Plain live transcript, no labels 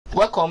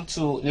Welcome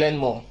to Learn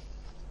More.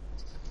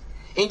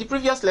 In the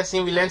previous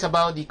lesson, we learned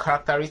about the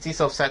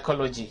characteristics of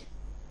psychology,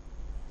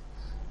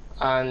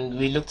 and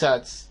we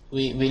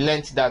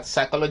learned that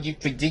psychology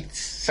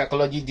predicts,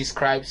 psychology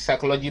describes,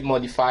 psychology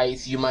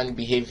modifies human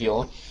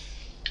behavior.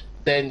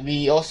 Then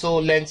we also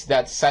learned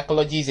that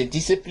psychology is a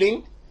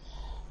discipline,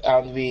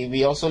 and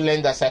we also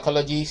learned that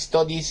psychology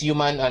studies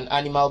human and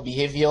animal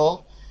behavior,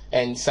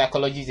 and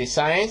psychology is a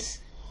science.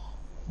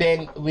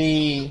 Then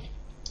we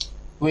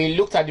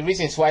looked at the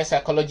reasons why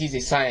psychology is a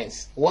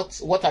science.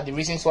 What are the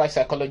reasons why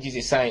psychology is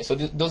a science? So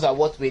those are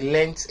what we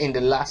learned in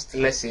the last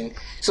lesson.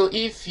 So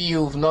if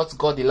you've not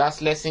got the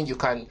last lesson, you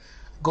can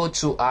go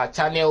to our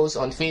channels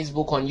on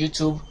Facebook, on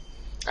YouTube,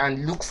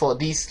 and look for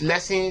these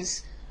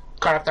lessons,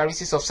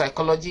 characteristics of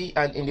psychology.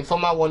 And in the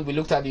former one, we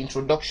looked at the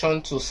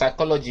introduction to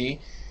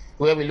psychology,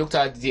 where we looked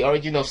at the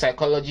origin of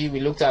psychology. We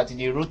looked at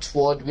the root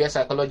word where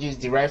psychology is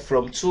derived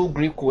from, two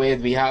Greek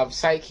words. We have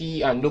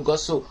psyche and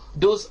logos. So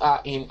those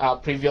are in our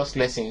previous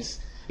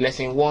lessons,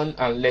 lesson 1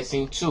 and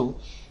lesson 2.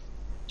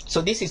 So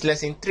this is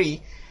lesson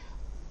 3,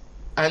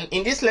 and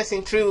in this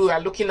lesson 3 we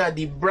are looking at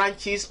the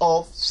branches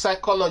of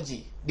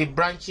psychology. The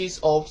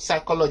branches of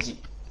psychology.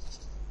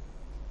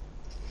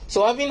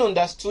 So having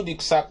understood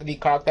the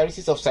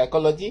characteristics of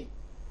psychology,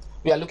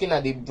 we are looking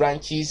at the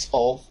branches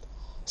of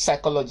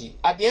psychology.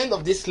 At the end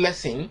of this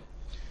lesson,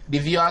 the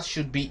viewers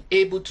should be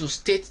able to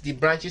state the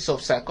branches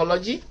of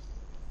psychology.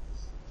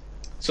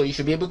 So you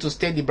should be able to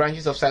state the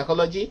branches of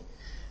psychology.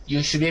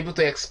 You should be able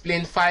to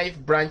explain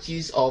 5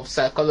 branches of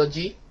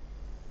psychology,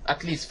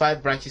 at least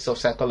 5 branches of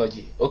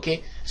psychology.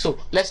 Okay, so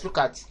let's look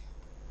at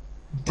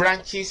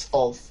branches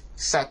of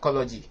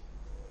psychology.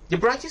 The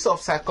branches of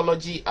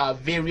psychology are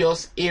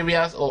various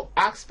areas or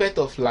aspects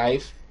of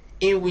life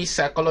in which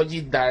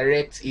psychology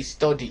directs its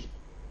study.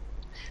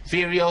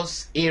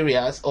 Various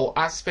areas or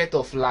aspects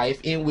of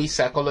life in which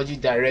psychology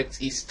directs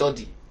its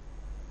study.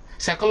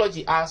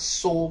 Psychology has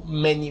so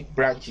many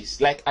branches.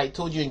 Like I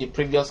told you in the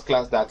previous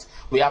class that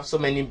we have so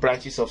many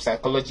branches of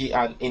psychology,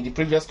 and in the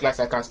previous class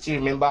I can still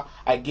remember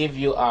I gave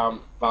you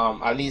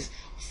at least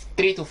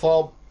 3 to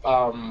 4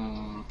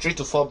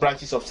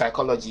 branches of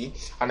psychology,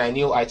 and I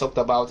knew I talked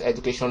about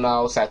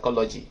educational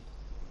psychology.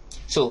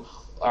 So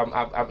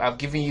I've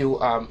given you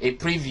a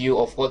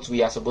preview of what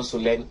we are supposed to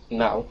learn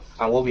now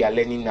and what we are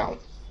learning now.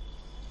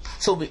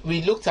 So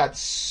we looked at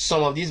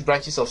some of these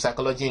branches of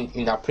psychology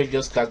in our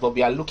previous class, but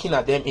we are looking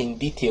at them in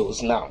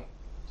details now.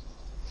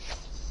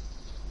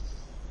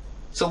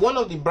 So one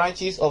of the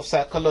branches of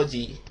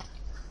psychology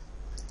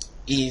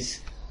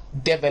is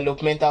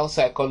developmental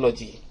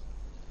psychology.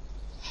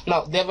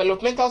 Now,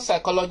 developmental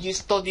psychology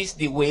studies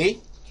the way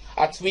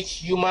at which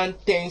human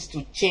tends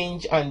to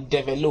change and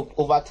develop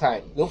over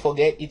time. Don't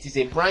forget, it is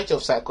a branch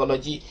of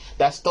psychology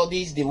that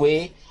studies the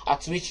way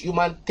at which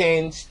human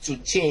tends to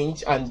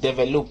change and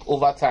develop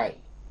over time.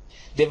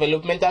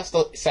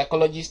 Developmental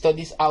psychology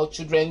studies how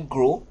children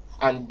grow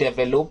and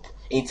develop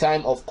in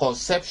time of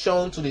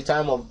conception to the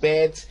time of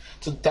birth,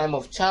 to the time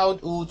of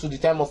childhood, to the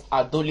time of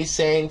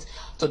adolescence,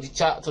 to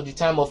the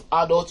time of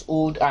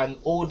adulthood and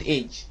old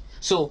age.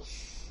 So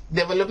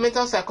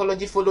developmental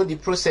psychology follows the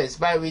process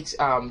by which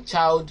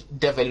child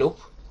develop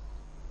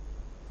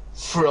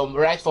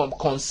right from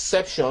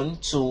conception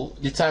to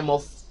the time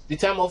of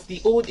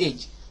the old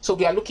age. So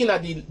we are looking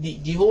at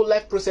the whole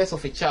life process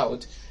of a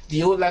child, the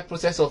whole life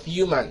process of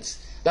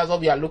humans. That's what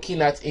we are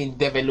looking at in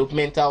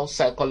developmental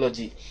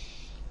psychology.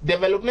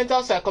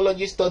 Developmental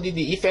psychology studies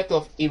the effect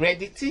of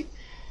heredity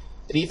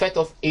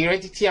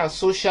and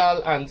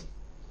social and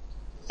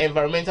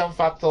environmental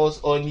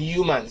factors on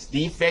humans.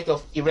 The effect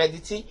of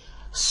heredity,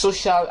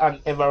 social and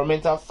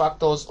environmental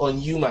factors on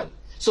human.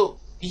 So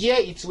here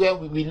it's where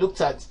we looked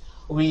at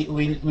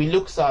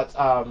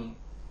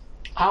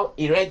how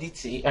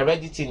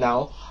heredity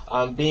now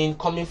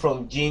coming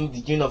from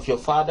the gene of your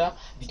father,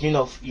 the gene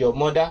of your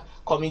mother,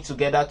 coming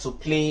together to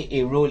play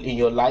a role in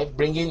your life,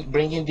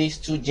 bringing these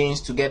two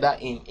genes together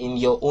in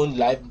your own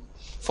life,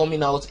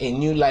 forming out a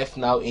new life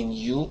now in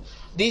you.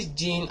 These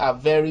genes are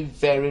very,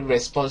 very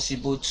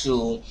responsible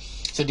to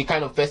the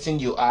kind of person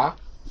you are.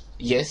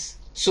 Yes.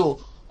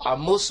 So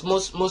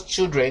most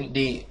children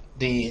they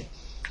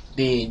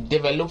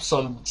develop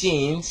some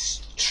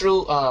genes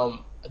through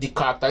the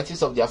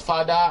characteristics of their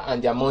father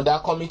and their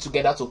mother coming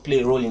together to play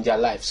a role in their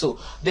life. So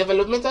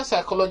developmental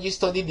psychology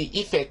study the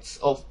effects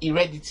of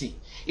heredity.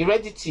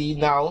 Heredity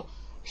now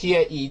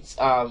here it's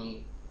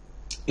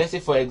let's say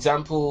for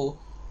example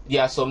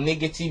there are some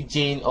negative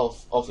gene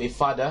of a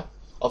father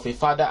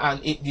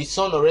and the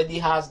son already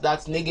has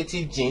that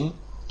negative gene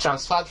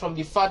transferred from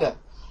the father.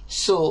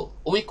 So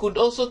we could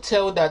also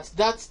tell that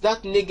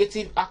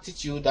negative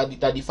attitude that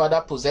the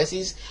father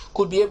possesses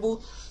could be able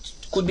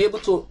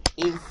to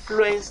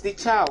influence the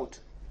child.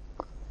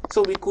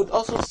 So we could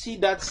also see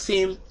that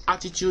same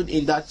attitude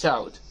in that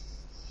child.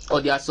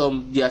 or there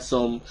are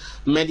some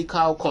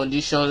medical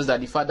conditions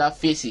that the father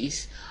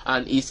faces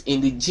and is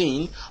in the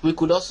gene, we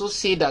could also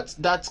say that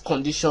that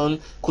condition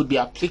could be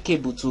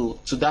applicable to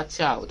that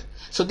child.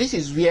 So this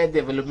is where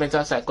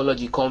developmental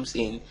psychology comes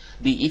in: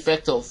 the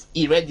effect of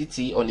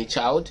heredity on a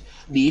child,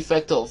 the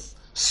effect of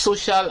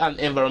social and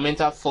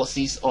environmental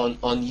forces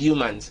on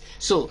humans.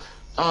 So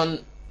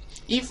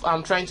if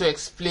I'm trying to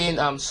explain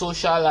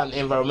social and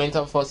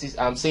environmental forces,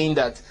 I'm saying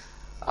that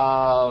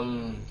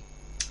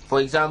for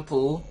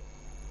example,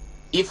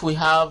 if we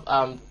have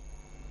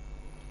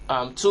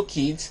two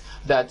kids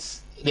that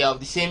they are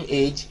of the same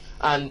age,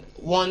 and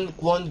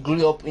one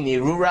grew up in a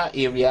rural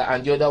area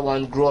and the other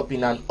one grew up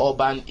in an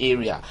urban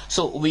area,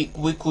 so we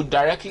could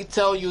directly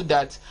tell you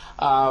that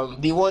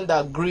the one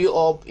that grew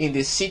up in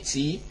the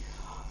city,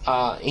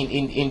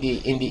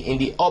 in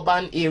the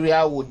urban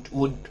area,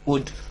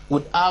 would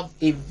have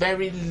a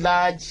very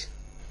large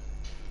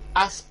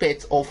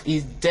aspect of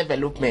his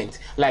development.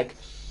 Like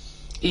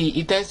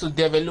he tends to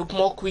develop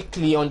more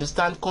quickly,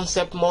 understand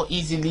concept more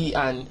easily,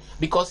 and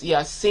because he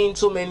has seen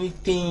so many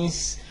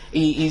things,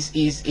 he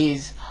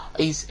is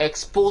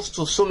exposed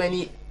to so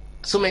many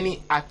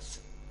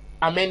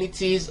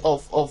amenities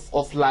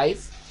of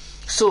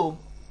life. So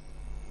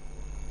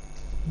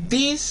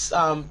these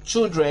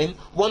children,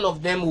 one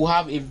of them will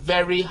have a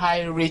very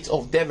high rate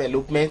of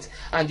development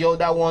and the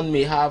other one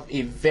may have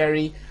a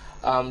very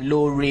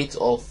low rate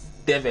of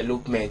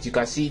development. You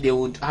can see they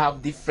would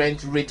have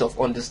different rate of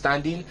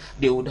understanding,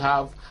 they would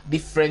have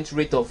different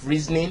rate of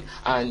reasoning,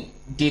 and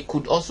they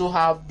could also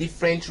have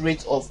different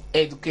rate of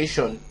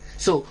education.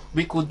 So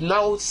we could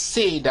now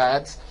say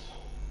that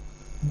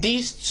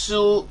these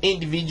two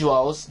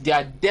individuals,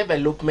 their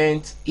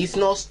development is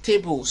not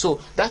stable. So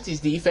that is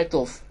the effect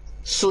of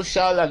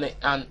social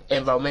and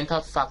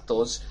environmental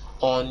factors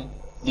on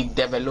the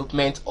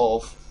development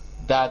of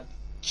that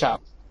child.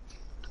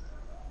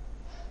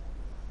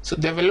 So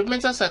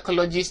developmental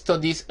psychology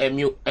studies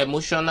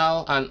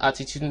emotional and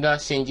attitudinal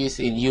changes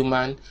in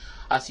human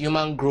as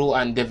humans grow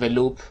and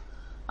develop,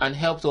 and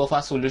help to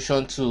offer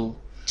solutions to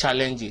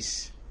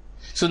challenges.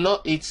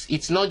 So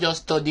it's not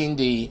just studying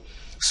the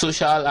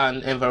social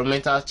and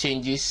environmental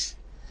changes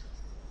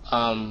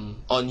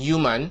on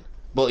human,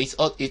 but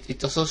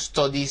it also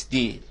studies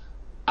the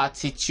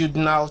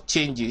attitudinal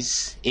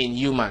changes in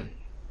human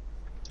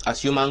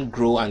as humans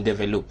grow and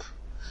develop.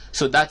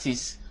 So that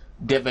is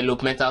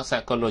developmental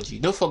psychology.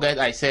 Don't forget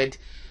I said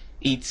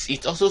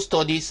it also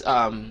studies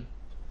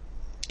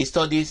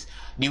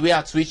the way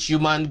at which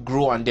humans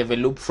grow and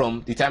develop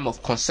from the time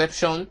of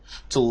conception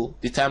to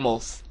the time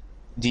of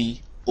the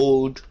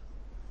old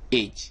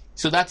age.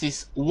 So that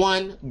is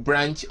one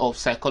branch of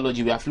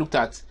psychology. We have looked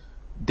at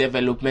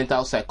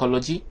developmental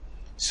psychology.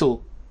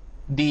 So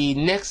the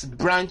next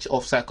branch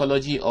of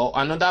psychology, or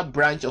another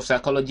branch of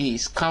psychology,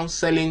 is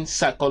counseling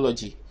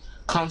psychology.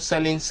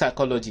 Counseling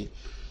psychology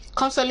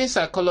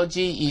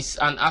is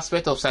an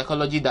aspect of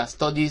psychology that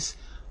studies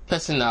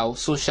personal,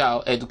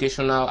 social,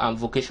 educational, and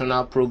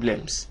vocational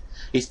problems.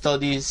 It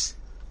studies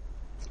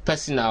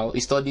personal,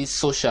 it studies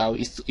social,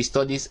 it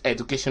studies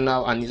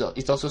educational, and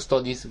it also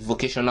studies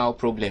vocational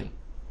problem.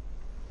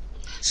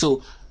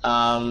 So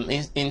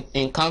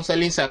in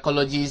counseling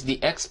psychologies,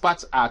 the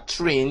experts are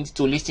trained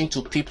to listen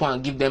to people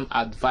and give them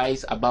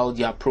advice about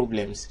their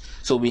problems.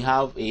 So we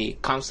have a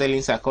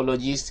counseling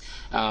psychologist.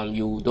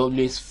 You would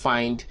always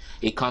find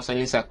a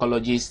counseling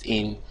psychologist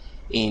in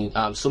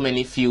so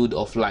many fields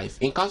of life.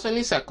 In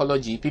counseling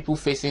psychology, people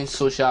facing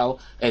social,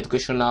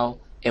 educational,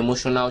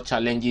 emotional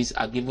challenges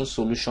are given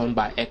solutions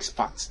by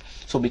experts.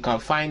 So we can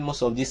find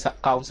most of these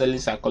counseling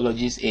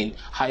psychologists in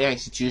higher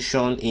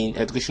institutions, in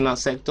educational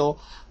sector.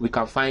 We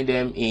can find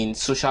them in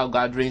social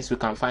gatherings. We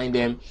can find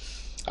them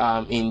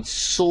in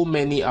so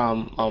many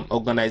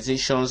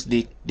organizations.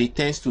 They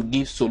tend to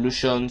give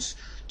solutions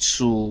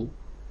to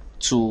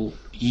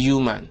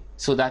human.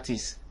 So that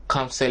is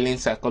counseling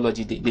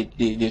psychology.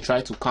 They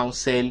try to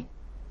counsel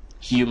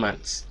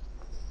humans.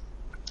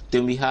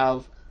 Then we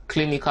have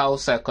clinical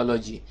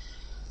psychology.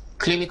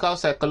 Clinical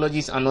psychology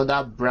is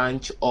another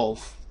branch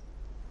of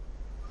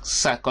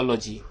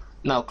psychology.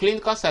 Now,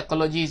 clinical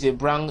psychology is a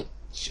branch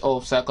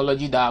of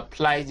psychology that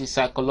applies the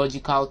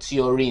psychological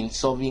theory in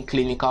solving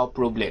clinical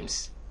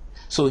problems.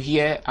 So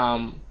here,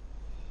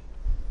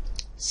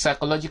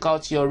 psychological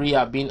theory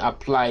are being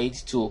applied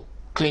to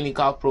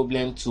clinical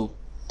problems to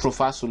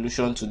provide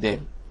solution to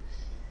them.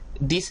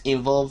 This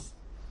involves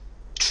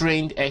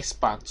trained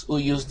experts who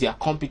use their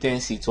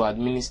competency to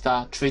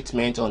administer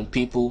treatment on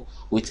people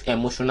with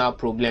emotional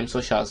problems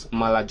such as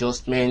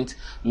maladjustment,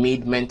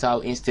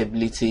 mental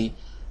instability,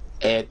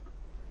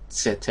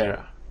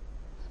 etc.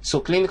 So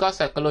clinical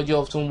psychology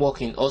often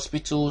work in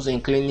hospitals, in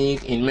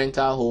clinics, in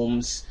mental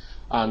homes,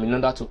 in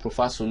order to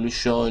provide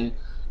solution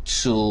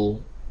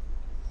to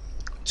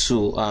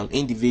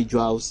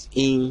individuals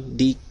in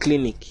the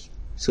clinic.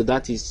 So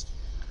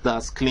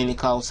that's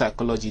clinical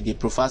psychology. They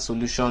provide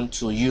solution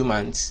to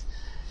humans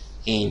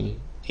in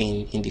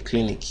the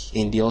clinic,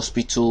 in the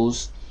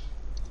hospitals,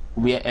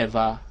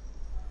 wherever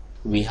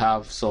we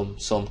have some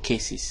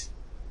cases.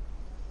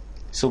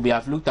 So we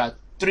have looked at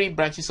three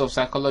branches of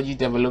psychology: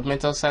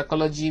 developmental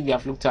psychology, we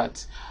have looked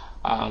at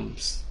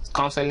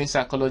counseling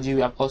psychology,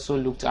 we have also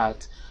looked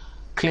at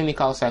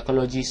clinical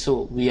psychology.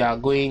 So we are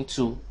going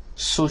to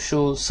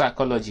social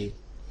psychology.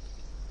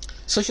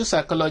 Social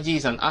psychology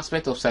is an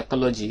aspect of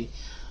psychology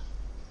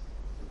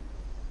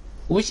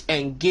which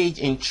engage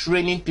in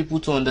training people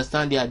to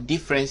understand their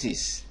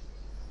differences.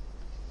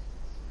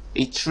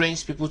 It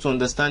trains people to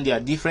understand their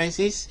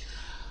differences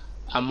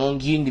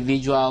among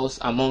individuals,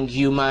 among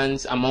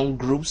humans, among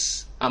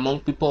groups,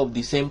 among people of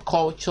the same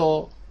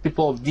culture,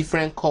 people of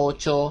different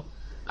culture,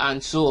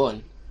 and so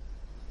on.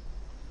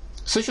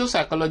 Social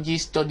psychology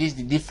studies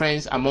the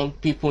difference among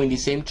people in the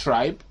same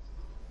tribe,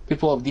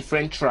 people of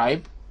different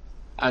tribe,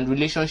 and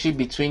relationship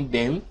between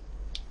them,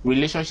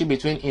 relationship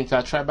between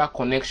intertribal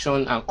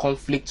connection and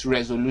conflict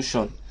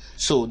resolution.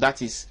 So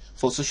that is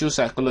for social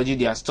psychology.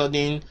 They are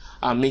studying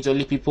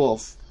majorly people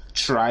of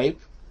tribe,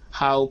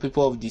 how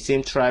people of the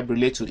same tribe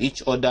relate to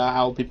each other,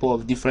 how people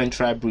of different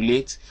tribe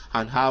relate,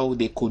 and how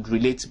they could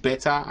relate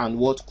better, and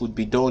what could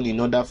be done in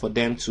order for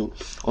them to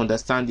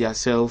understand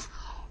themselves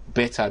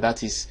better.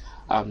 That is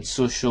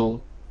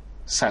social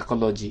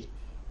psychology.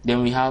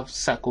 Then we have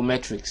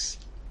psychometrics.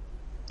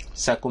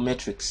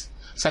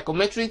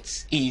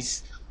 Psychometrics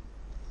is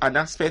an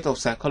aspect of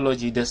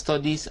psychology that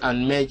studies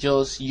and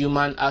measures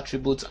human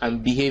attributes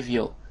and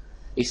behavior.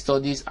 It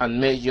studies and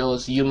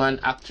measures human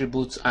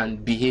attributes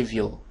and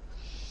behavior.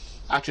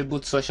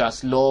 Attributes such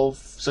as love,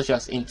 such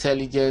as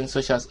intelligence,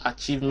 such as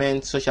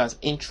achievement, such as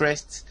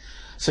interest,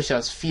 such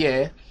as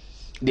fear,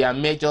 they are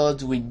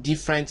measured with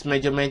different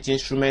measurement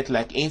instruments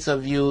like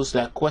interviews,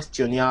 like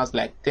questionnaires,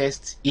 like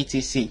tests,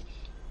 etc.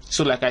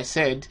 So like I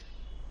said,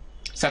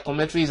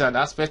 psychometry is an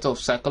aspect of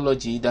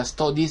psychology that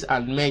studies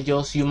and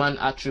measures human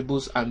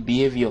attributes and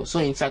behavior. So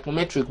in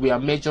psychometric, we are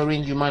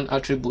measuring human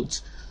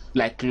attributes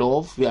like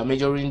love, we are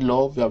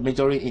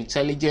measuring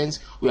intelligence,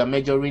 we are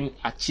measuring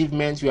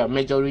achievements, we are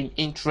measuring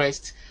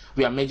interest,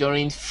 we are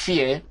measuring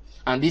fear,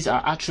 and these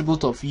are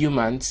attributes of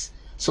humans.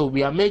 So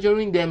we are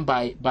measuring them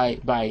by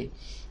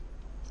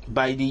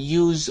the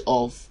use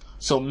of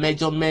some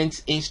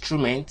measurement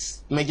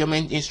instruments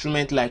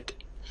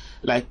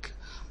like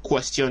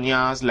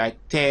questionnaires,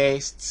 like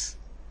tests,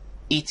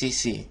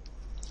 etc.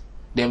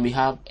 Then we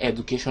have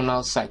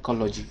educational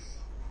psychology.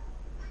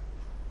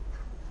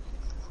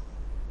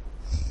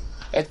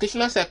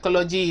 Educational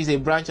psychology is a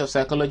branch of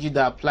psychology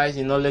that applies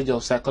the knowledge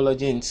of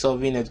psychology in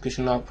solving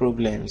educational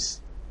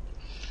problems.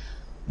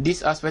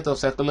 This aspect of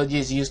psychology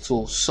is used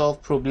to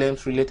solve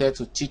problems related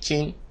to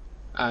teaching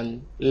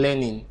and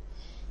learning.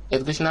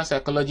 Educational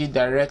psychology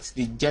directs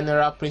the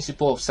general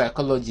principle of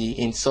psychology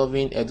in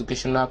solving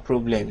educational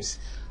problems.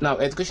 Now,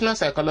 educational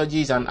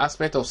psychology is an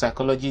aspect of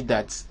psychology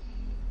that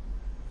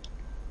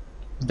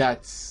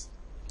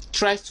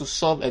tries to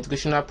solve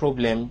educational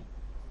problem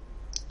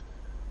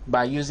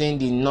by using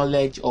the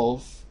knowledge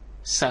of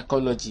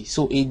psychology.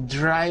 So it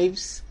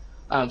drives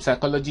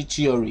psychology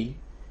theory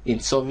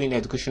in solving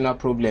educational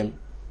problem.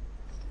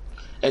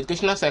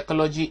 Educational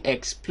psychology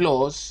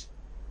explores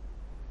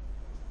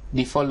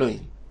the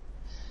following.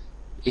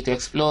 It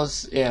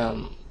explores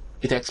the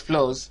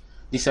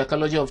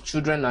psychology of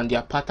children and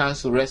their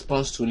patterns to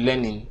response to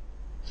learning.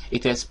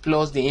 It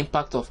explores the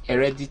impact of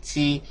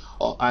heredity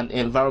and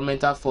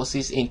environmental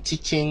forces in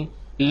teaching,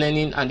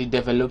 learning, and the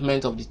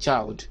development of the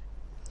child.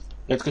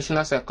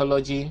 Educational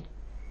psychology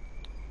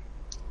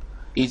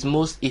is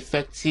most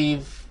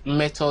effective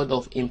method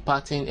of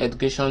imparting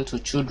education to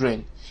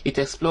children. It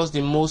explores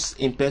the most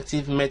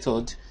effective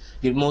method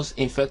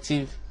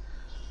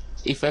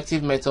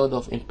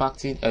of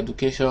impacting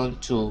education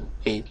to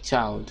a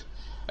child.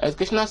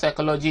 Educational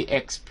psychology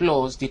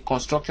explores the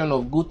construction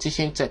of good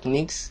teaching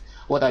techniques.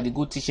 What are the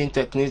good teaching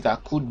techniques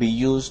that could be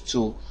used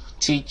to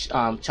teach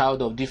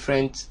child of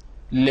different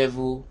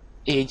level,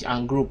 age,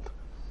 and group?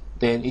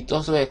 Then it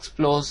also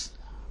explores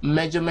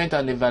measurement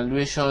and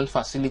evaluation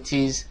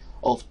facilities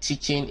of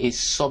teaching a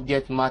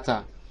subject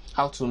matter.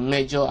 How to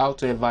measure, how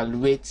to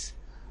evaluate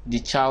the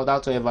child, how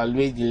to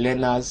evaluate the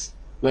learners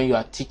when you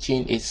are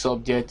teaching a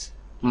subject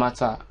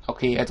matter.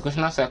 Okay,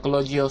 educational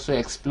psychology also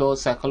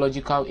explores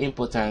psychological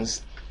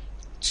importance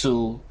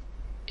to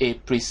a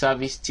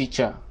pre-service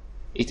teacher.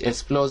 It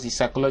explores the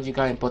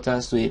psychological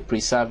importance to a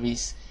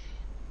pre-service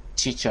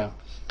teacher.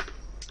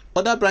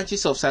 Other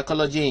branches of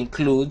psychology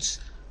includes,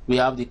 we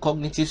have the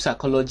cognitive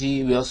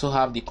psychology, we also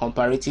have the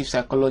comparative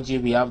psychology,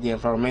 we have the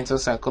environmental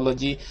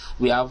psychology,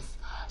 we have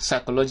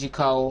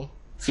psychological,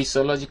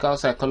 physiological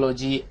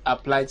psychology,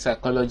 applied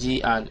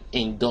psychology, and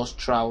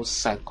industrial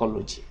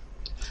psychology.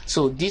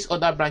 So these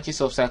other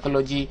branches of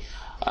psychology,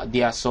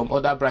 there are some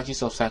other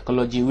branches of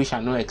psychology which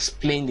are not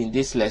explained in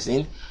this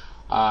lesson.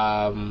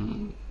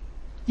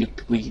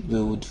 We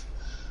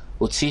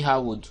would see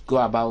how we'd go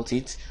about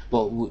it,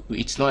 but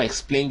it's not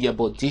explained here.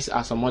 But these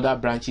are some other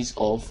branches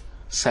of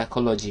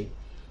psychology.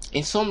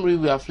 In summary,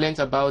 we have learned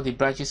about the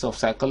branches of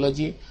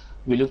psychology.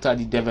 We looked at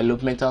the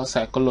developmental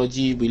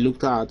psychology, we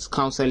looked at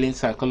counseling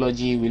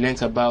psychology, we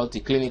learned about the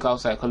clinical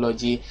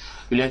psychology,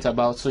 we learned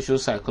about social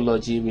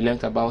psychology, we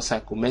learned about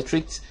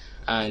psychometrics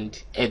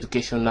and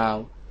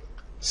educational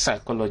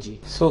psychology.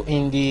 So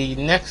in the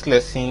next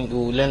lesson,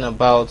 we'll learn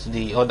about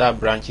the other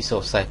branches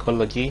of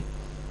psychology.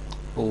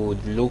 We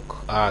would look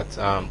at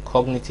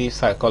cognitive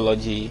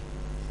psychology,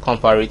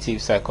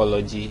 comparative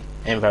psychology,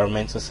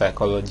 environmental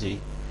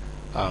psychology,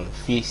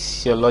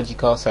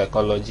 physiological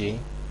psychology.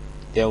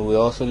 Then we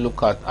also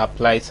look at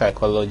applied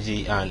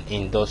psychology and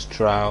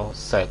industrial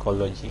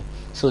psychology.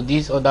 So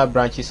these other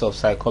branches of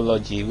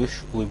psychology,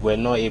 which we were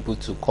not able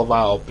to cover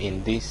up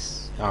in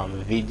this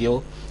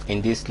video,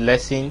 in this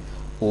lesson,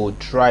 we'll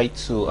try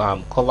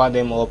to cover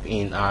them up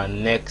in our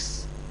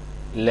next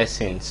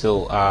lesson.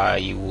 So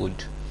I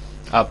would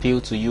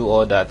appeal to you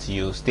all that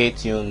you stay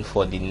tuned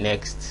for the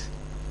next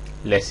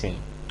lesson.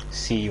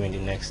 See you in the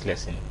next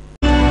lesson.